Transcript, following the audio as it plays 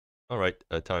Alright,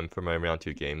 time for my round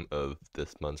 2 game of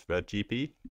this month's REV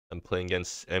GP. I'm playing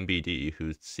against MBD,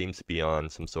 who seems to be on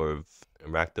some sort of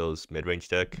Rakdos midrange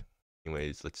deck.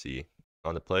 Anyways, let's see.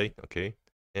 On the play, okay.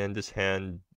 And this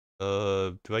hand,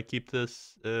 do I keep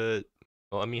this? Well,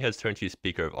 I mean, it has turn 2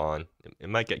 speaker of on. It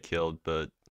might get killed, but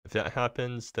if that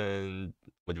happens, then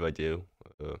what do I do?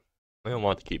 I don't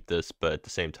want to keep this, but at the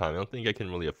same time, I don't think I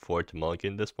can really afford to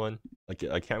mulligan this one. Like,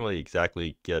 I can't really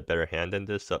exactly get a better hand than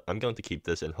this, so I'm going to keep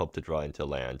this and hope to draw into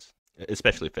lands.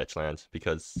 Especially fetch lands,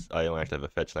 because I don't actually have a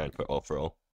fetch land for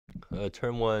all.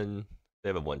 Turn 1, they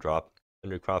have a 1-drop.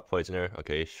 Undercroft Poisoner,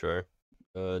 okay, sure.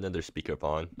 Another Speaker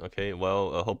Pawn. Okay,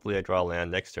 well, hopefully I draw a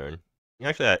land next turn.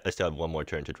 Actually, I still have one more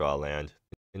turn to draw a land.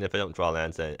 And if I don't draw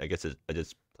lands, then I guess I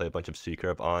just play a bunch of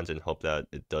Speaker Pawns and hope that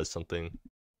it does something.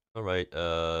 Alright,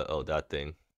 oh, that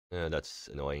thing. That's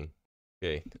annoying.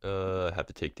 Okay, I have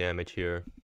to take damage here.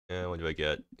 And what do I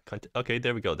get? Okay,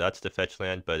 there we go. That's the fetch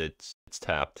land, but it's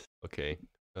tapped. Okay.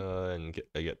 And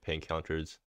I get pain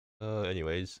counters.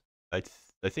 Anyways, I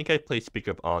think I play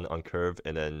Speaker on curve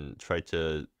and then try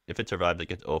to, if it survives, I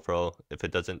get overall. If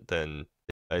it doesn't, then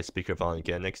I Speaker on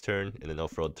again next turn, and then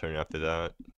overall turn after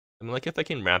that. I mean, like, if I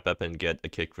can ramp up and get a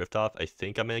kick rift off, I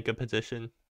think I'm in a good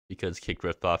position, because kick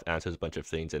rift off answers a bunch of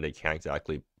things and they can't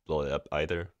exactly blow it up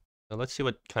either. Now let's see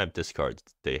what kind of discards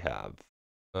they have.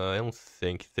 I don't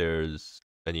think there's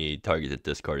any targeted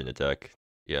discard in the deck.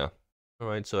 Yeah.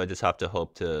 Alright, so I just have to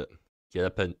hope to get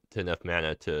up to enough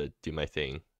mana to do my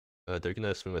thing. They're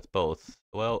gonna swing with both.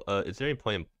 Well, is there any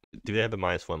point do they have a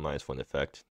 -1/-1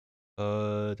 effect?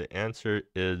 The answer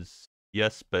is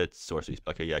yes, but it's sorcery.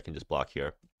 Okay, yeah, I can just block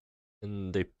here.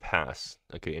 And they pass.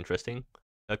 Okay, interesting.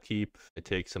 Upkeep, I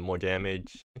take some more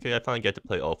damage. Okay, I finally get to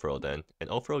play Ulfro then. And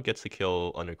Ulfro gets to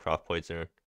kill Undercroft Poisoner.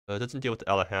 It doesn't deal with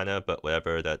Alahana, but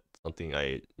whatever, that's something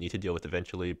I need to deal with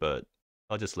eventually, but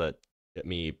I'll just let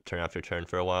me turn after turn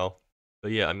for a while.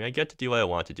 But yeah, I mean, I get to do what I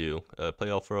want to do. Play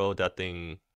Ulfro, that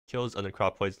thing kills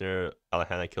Undercroft Poisoner,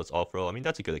 Alahana kills Ulfro. I mean,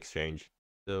 that's a good exchange.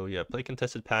 So yeah, play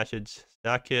Contested Passage,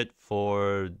 stack it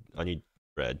for, I need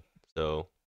red. So,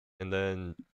 and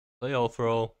then play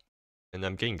Ulfro. And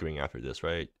I'm getting green after this,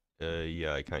 right?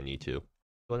 Yeah, I kind of need to.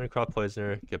 Go Undercroft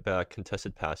Poisoner, get back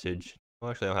Contested Passage.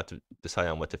 Well, actually, I don't have to decide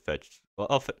on what to fetch. Well,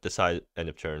 I'll decide end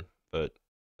of turn, but,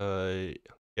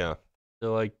 yeah.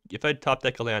 So, like, if I top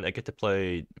deck a land, I get to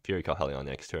play Fury Calhelion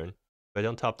next turn. If I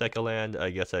don't top deck a land, I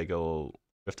guess I go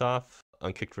Rift Off,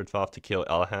 unkicked Rift Off to kill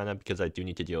Alahana, because I do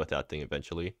need to deal with that thing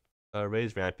eventually.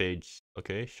 Raise Rampage,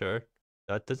 okay, sure.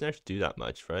 That doesn't actually do that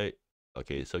much, right?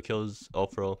 Okay, so kills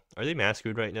Ulfro. Are they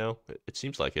massacred right now? It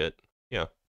seems like it. Yeah,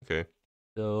 okay.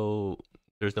 So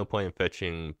there's no point in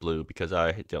fetching blue because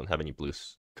I don't have any blue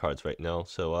cards right now,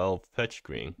 so I'll fetch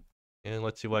green. And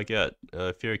let's see what I get.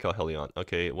 Fury Calhelion.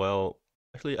 Okay, well,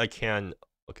 actually I can...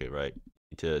 Okay, right.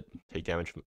 Need to take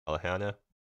damage from Alahana.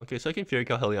 Okay, so I can Fury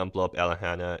Calhelion, blow up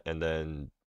Alahana, and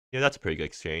then... Yeah, that's a pretty good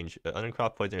exchange.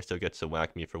 Undercroft Poisoner still gets to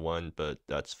whack me for 1, but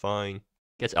that's fine.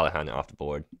 Gets Alahana off the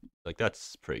board. Like,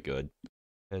 that's pretty good.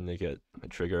 And they get a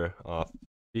trigger off.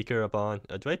 Speaker up on.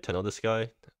 Do I tunnel this guy?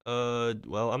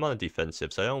 Well, I'm on a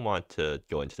defensive, so I don't want to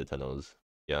go into the tunnels.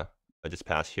 Yeah, I just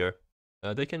pass here.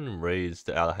 They can raise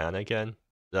the Alahana again.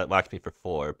 That whacks me for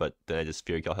 4, but then I just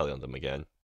Fury Calhelion on them again.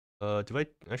 Do I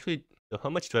actually... How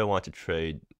much do I want to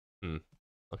trade?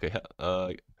 Okay,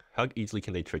 how easily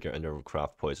can they trigger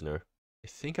Undercroft Poisoner? I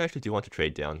think I actually do want to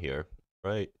trade down here,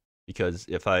 right? Because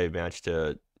if I manage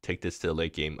to take this to the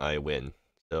late game, I win.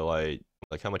 So like,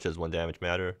 how much does 1 damage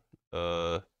matter?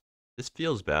 This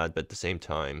feels bad, but at the same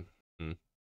time,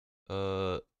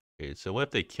 okay, so what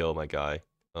if they kill my guy?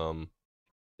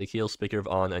 They kill Speaker of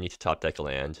On, I need to top deck a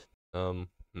land.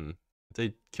 If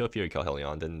they kill Fury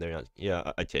Calhelion, then they're not,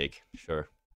 yeah, I take, sure.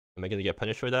 Am I gonna get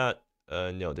punished for that?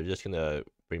 No, they're just gonna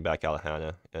bring back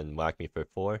Alahana and whack me for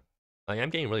 4. I am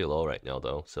getting really low right now,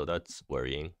 though, so that's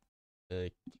worrying.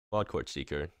 Wild Court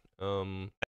Seeker. I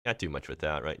can't do much with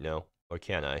that right now. Or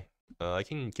can I? I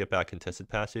can get back Contested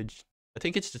Passage. I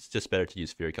think it's just better to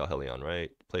use Fury Calhelion,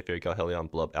 right? Play Fury Calhelion,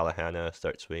 blow up Alahana,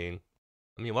 start swinging.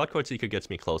 I mean, Wild Court Seeker gets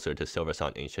me closer to Silver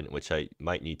Sun Ancient, which I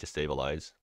might need to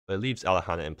stabilize. But it leaves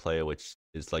Alahana in play, which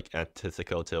is like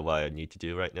antithetical to what I need to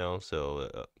do right now,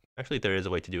 so... actually, there is a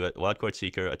way to do it. Wild Court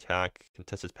Seeker, attack,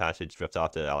 Contested Passage, drift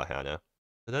off to Alahana.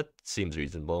 So that seems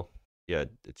reasonable. Yeah,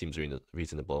 it seems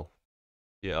reasonable.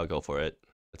 Yeah, I'll go for it.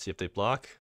 Let's see if they block.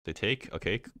 They take.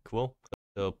 Okay, cool.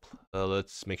 So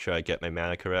let's make sure I get my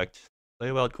mana correct.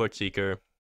 Play Wild Court Seeker.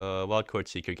 Wild Court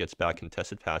Seeker gets back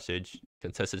Contested Passage.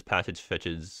 Contested Passage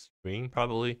fetches green,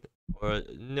 probably. Or,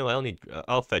 no, I don't need...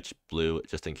 I'll fetch blue,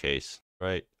 just in case,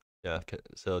 right? Yeah,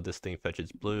 so this thing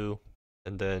fetches blue.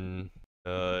 And then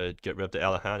Get rid of the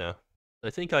Alahana. I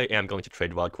think I am going to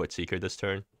trade Wild Court Seeker this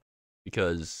turn,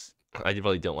 because I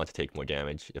really don't want to take more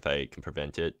damage if I can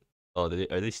prevent it. Oh,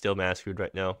 are they still massacred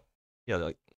right now? Yeah,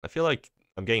 like, I feel like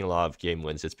I'm getting a lot of game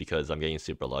wins just because I'm getting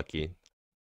super lucky.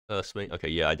 Swing. Okay,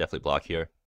 yeah, I definitely block here.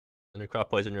 Under crop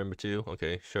poison number 2.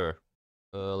 Okay, sure.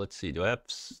 Let's see. Do I have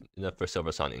enough for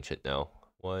Silver Sun Ancient now?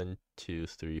 1, 2,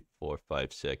 3, 4,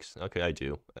 5, 6. Okay, I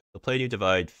do. I'll play New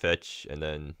Divide, fetch, and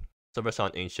then Silver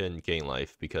Sun Ancient, gain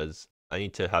life, because I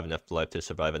need to have enough life to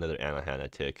survive another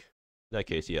Alahana tick. In that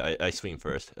case, yeah, I swing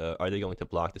first. Are they going to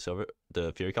block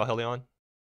the Fury Call Helion?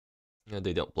 Yeah,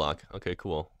 they don't block. Okay,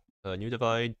 cool. New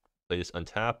Divide, play this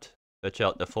untapped, fetch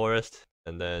out the Forest,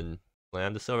 and then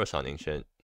slam the Silver Sun Ancient.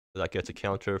 So that gets a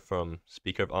counter from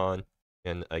Speaker of On,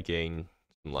 and I gain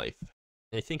some life.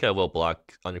 And I think I will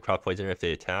block under crop poisoner if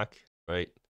they attack, right?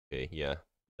 Okay, yeah.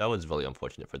 That was really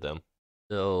unfortunate for them.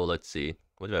 So let's see.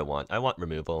 What do I want? I want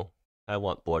removal. I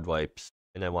want board wipes.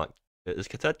 And I want... Is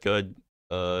Cassette good?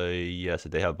 Yes,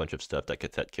 they have a bunch of stuff that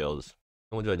Cassette kills.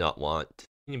 And what do I not want?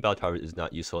 Thinking Bell Tower is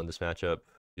not useful in this matchup.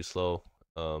 Too slow.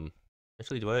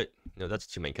 Actually, do I... No, that's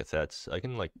too many Cassettes. I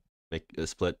can, like, make a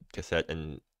split Cassette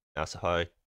and Asahai.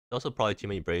 Also probably too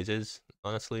many Brazes,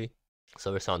 honestly.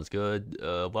 Silver sounds good.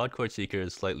 Wild Court Seeker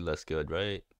is slightly less good,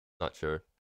 right? Not sure.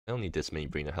 I don't need this many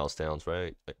Brina Hellstones,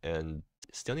 right? And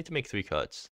still need to make 3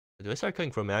 cuts. Do I start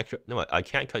cutting from Chromac Shard? No, I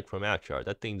can't cut Chromac Shard.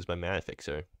 That thing's my mana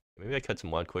fixer. Maybe I cut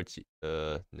some Wild Court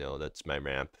no, that's my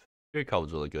ramp. Fury Call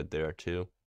was really good there, too.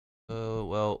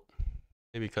 Well,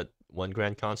 maybe cut 1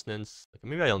 Grand Consonance.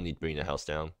 Maybe I don't need Brina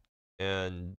Hellstone.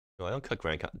 And, no, I don't cut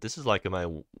Grand Con. This is like my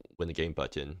win the game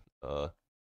button.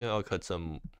 Yeah, I'll cut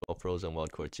some Frozen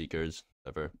Wild Court Seekers,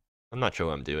 whatever. I'm not sure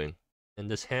what I'm doing.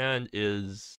 And this hand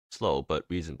is slow, but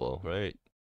reasonable, right?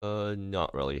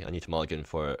 Not really. I need to mulligan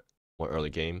for more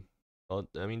early game. Well,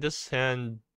 I mean, this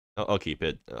hand, I'll keep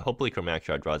it. Hopefully Chromac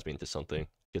Shard draws me into something,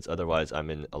 because otherwise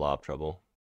I'm in a lot of trouble.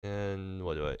 And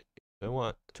what do I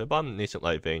want? Do I bomb Nascent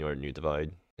Light Vein or New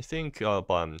Divide? I think I'll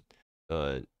bomb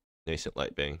Nascent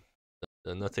Light Vein.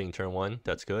 Nothing turn 1,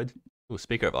 that's good. Ooh,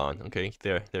 Speaker of On. Okay,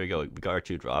 there we go. We got our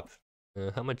 2 drop.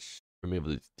 How much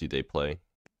removal do they play?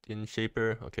 Skin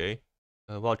Shaper. Okay.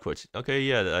 Wild Quartz. Okay,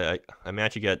 yeah. I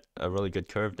managed to get a really good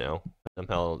curve now.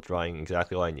 Somehow drawing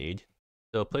exactly what I need.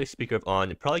 So play Speaker of On.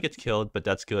 It probably gets killed, but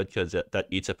that's good because that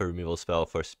eats up a removal spell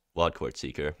for Wild Quartz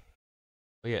Seeker.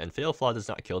 Oh yeah, and Fatal Flaw does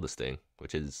not kill this thing,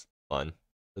 which is fun.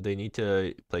 So they need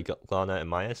to play Glana and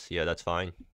Mias. Yeah, that's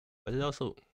fine. But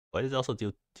why does it also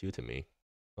do 2 to me?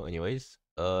 Oh, anyways.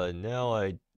 Now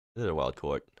I did a Wild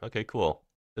Court. Okay, cool.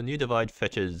 The New Divide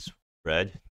fetches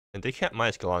red, and they can't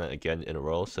minus Galana again in a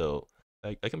row, so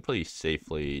I can pretty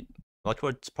safely... Wild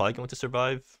Court's probably going to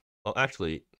survive. Oh,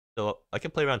 actually, so I can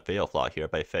play around Fatal Flaw here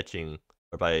by fetching,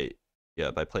 or by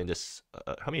playing this...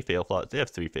 how many Fatal Flaws? They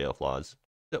have 3 Fatal Flaws.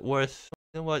 Is it worth...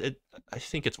 You know what? I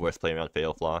think it's worth playing around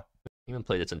Fatal Flaw. Even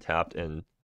play this untapped and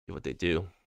see what they do.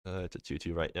 It's a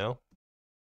 2-2 right now.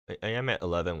 I am at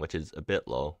 11, which is a bit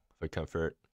low for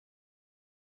comfort.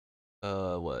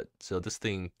 What? So this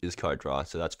thing is card draw,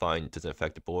 so that's fine. It doesn't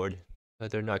affect the board.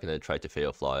 They're not gonna try to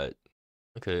Fatal Flaw it.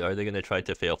 Okay, are they gonna try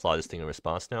to Fatal Flaw this thing in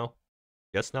response now?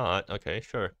 Guess not. Okay,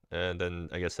 sure. And then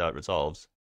I guess that resolves.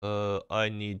 I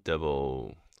need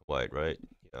double white, right?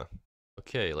 Yeah.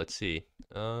 Okay, let's see.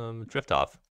 Drift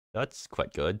Off. That's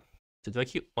quite good. So do I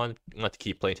want to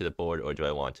keep playing to the board, or do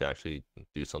I want to actually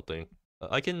do something?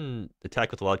 I can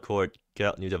attack with Wild Court, get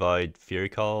out New Divide, Fury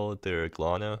Call their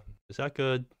Glana. Is that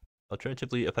good?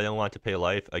 Alternatively, if I don't want to pay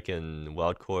life, I can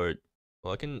Wild Court.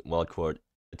 Well, I can Wild Court,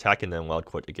 attack and then Wild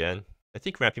Court again. I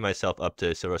think ramping myself up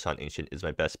to Silver Sun Ancient is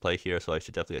my best play here, so I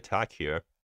should definitely attack here.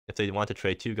 If they want to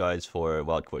trade 2 guys for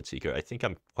Wild Court Seeker, I think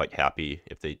I'm quite happy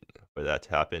for that to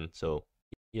happen. So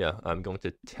yeah, I'm going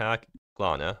to attack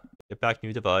Glana. Get back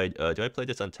New Divide. Do I play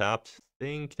this untapped? I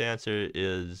think the answer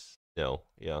is no.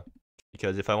 Yeah.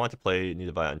 Because if I want to play New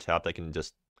Divide untapped, I can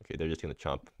just... Okay, they're just going to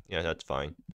chump. Yeah, that's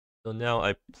fine. So now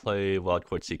I play Wild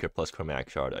Court Seeker plus Chromac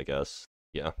Shard, I guess.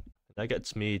 Yeah. That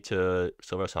gets me to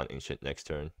Silver Sun Ancient next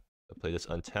turn. I'll play this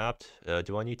untapped.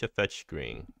 Do I need to fetch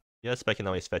green? Yes, but I can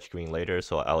always fetch green later,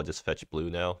 so I'll just fetch blue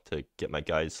now to get my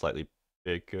guys slightly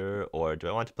bigger. Or do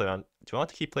I want to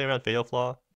keep playing around Fatal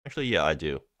Flaw? Actually, yeah, I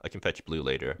do. I can fetch blue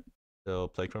later. So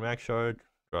play Chromac Shard,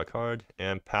 draw a card,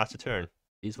 and pass the turn.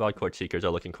 These Wild Court Seekers are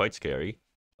looking quite scary.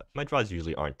 My draws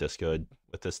usually aren't this good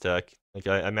with this deck. Like,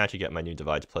 I managed to get my New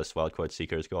Divides plus Wild Court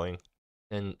Seekers going.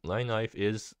 And Line Life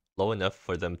is low enough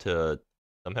for them to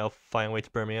somehow find a way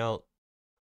to burn me out.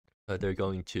 They're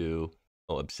going to...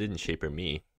 Oh, Obsidian Shaper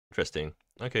me. Interesting.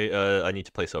 Okay, I need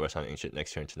to play Silver Sun Ancient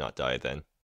next turn to not die then.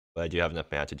 But I do have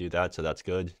enough mana to do that, so that's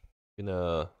good.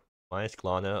 Gonna minus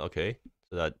Klana, okay.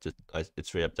 So that just it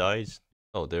straight up dies.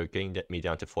 Oh, they're getting me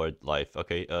down to 4 life.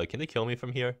 Okay, can they kill me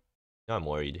from here? Now I'm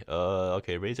worried.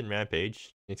 Okay, Raisin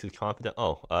Rampage. Makes it confident.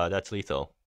 Oh, that's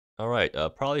lethal. Alright,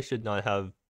 probably should not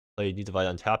have played New Divide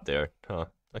on tap there. Huh,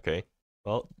 okay.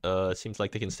 Well, seems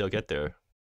like they can still get there.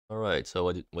 Alright, so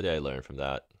what did I learn from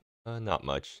that? Not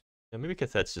much. Yeah, maybe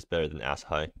Cathet's just better than Ass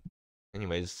High.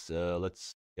 Anyways,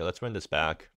 let's run this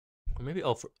back. Or maybe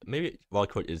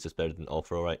Wildcourt is just better than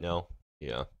Ulfro right now.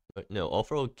 Yeah. But no,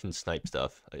 Ulfro can snipe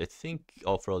stuff. I think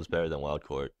Ulfro is better than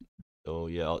Wildcourt. So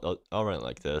yeah, I'll run it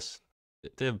like this.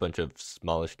 They have a bunch of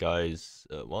smallish guys.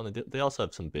 Well, they also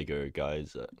have some bigger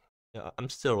guys. Yeah, I'm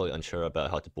still really unsure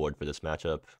about how to board for this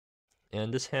matchup.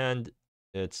 And this hand,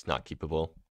 it's not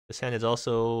keepable. This hand is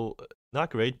also not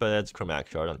great, but it adds Chromatic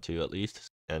Shard on 2 at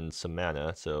least, and some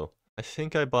mana, so I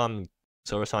think I bomb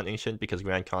Silverson Ancient because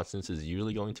Grand Consonance is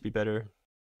usually going to be better,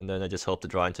 and then I just hope to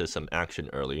draw into some action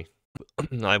early.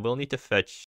 I will need to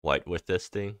fetch white with this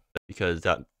thing, because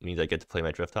that means I get to play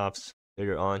my Drift Hops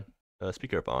later on.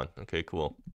 Speaker up on, okay,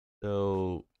 cool.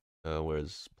 So,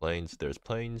 where's Plains? There's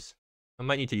Plains. I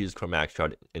might need to use Chromatic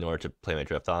Shard in order to play my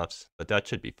Drift Hops, but that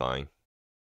should be fine.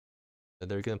 And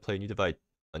they're gonna play New Divide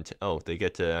until they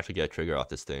get to actually get a trigger off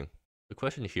this thing. The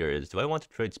question here is, do I want to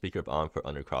trade Speaker of On for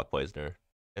Undercrop Poisoner?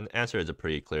 And the answer is a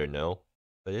pretty clear no,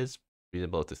 but it is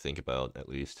reasonable to think about at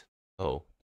least. Oh,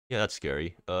 yeah, that's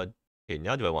scary. Okay,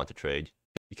 now do I want to trade?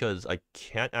 Because I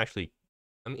can't actually.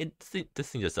 I mean, this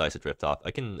thing just dies to drift off.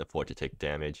 I can afford to take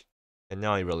damage, and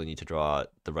now I really need to draw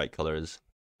the right colors.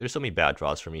 There's so many bad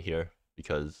draws for me here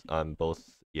because I'm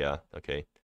both. Yeah, okay.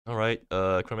 All right.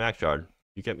 Chromatic Shard.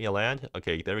 You get me a land?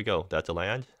 Okay, there we go. That's a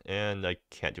land, and I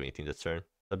can't do anything this turn.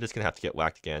 I'm just gonna have to get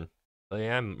whacked again. But I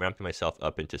am ramping myself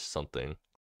up into something.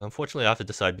 Unfortunately, I have to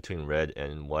decide between red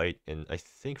and white, and I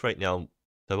think right now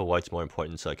double white's more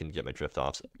important so I can get my drift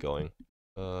offs going.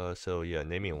 So yeah,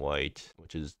 naming white,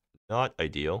 which is not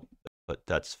ideal, but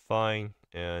that's fine.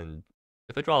 And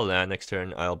if I draw a land next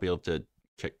turn, I'll be able to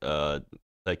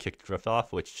kick drift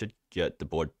off, which should get the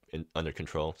board under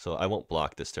control. So I won't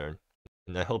block this turn.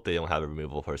 And I hope they don't have a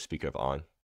removal for a Speaker of On.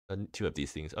 2 of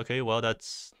these things. Okay, well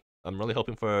I'm really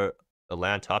hoping for a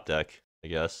land top deck, I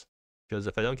guess. Because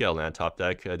if I don't get a land top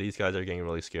deck, these guys are getting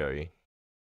really scary.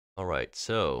 Alright,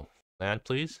 so, land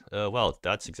please? Well,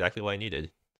 that's exactly what I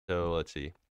needed. So, let's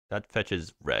see. That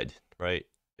fetches red, right?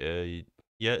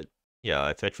 Yeah,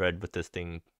 I fetch red with this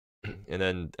thing. And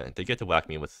then they get to whack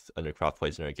me with Undercrop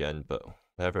Poisoner again, but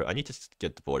whatever. I need to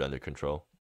get the board under control.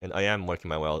 And I am working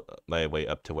my way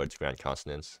up towards Grand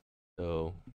Consonance.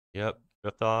 So, yep,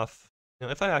 drift off. You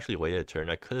know, if I actually waited a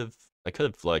turn, I could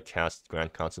have like cast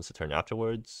Grand Consonance a turn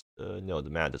afterwards. No,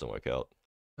 the mana doesn't work out.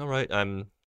 All right, I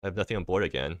have nothing on board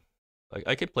again.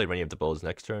 I could play Rainy of the Bulls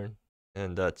next turn,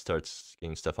 and that starts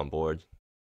getting stuff on board.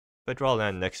 If I draw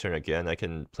land next turn again, I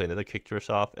can play another Kick Drift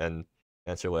off and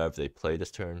answer whatever they play this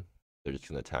turn. They're just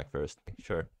gonna attack first.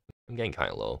 Sure, I'm getting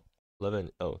kind of low.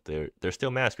 11. Oh, they're still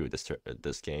mana screwed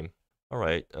this game. All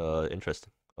right.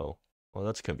 Interesting. Oh, well,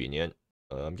 that's convenient.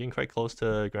 I'm getting quite close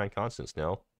to Grand Constance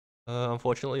now.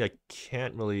 Unfortunately, I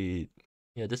can't really.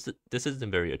 Yeah, this isn't a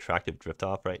very attractive drift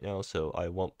off right now, so I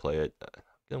won't play it.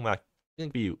 Gonna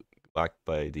be whacked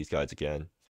by these guys again.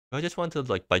 I just want to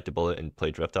like bite the bullet and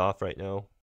play drift off right now.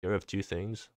 Get rid of 2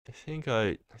 things. I think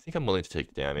I'm willing to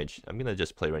take damage. I'm gonna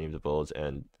just play Rainy of the Bulls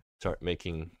and start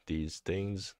making these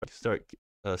things.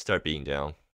 Start being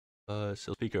down.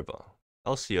 So Speaker of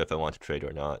I'll see if I want to trade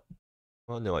or not.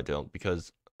 Well, no, I don't,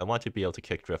 because I want to be able to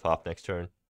kick drift off next turn.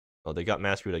 Oh, they got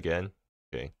massacred again.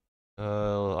 Okay.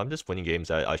 I'm just winning games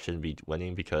that I shouldn't be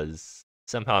winning because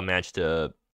somehow I managed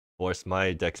to force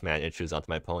my deck's mana issues onto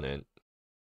my opponent.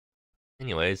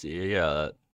 Anyways, yeah,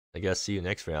 I guess see you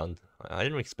next round. I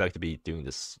didn't expect to be doing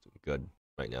this good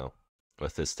right now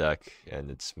with this deck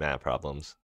and its mana problems.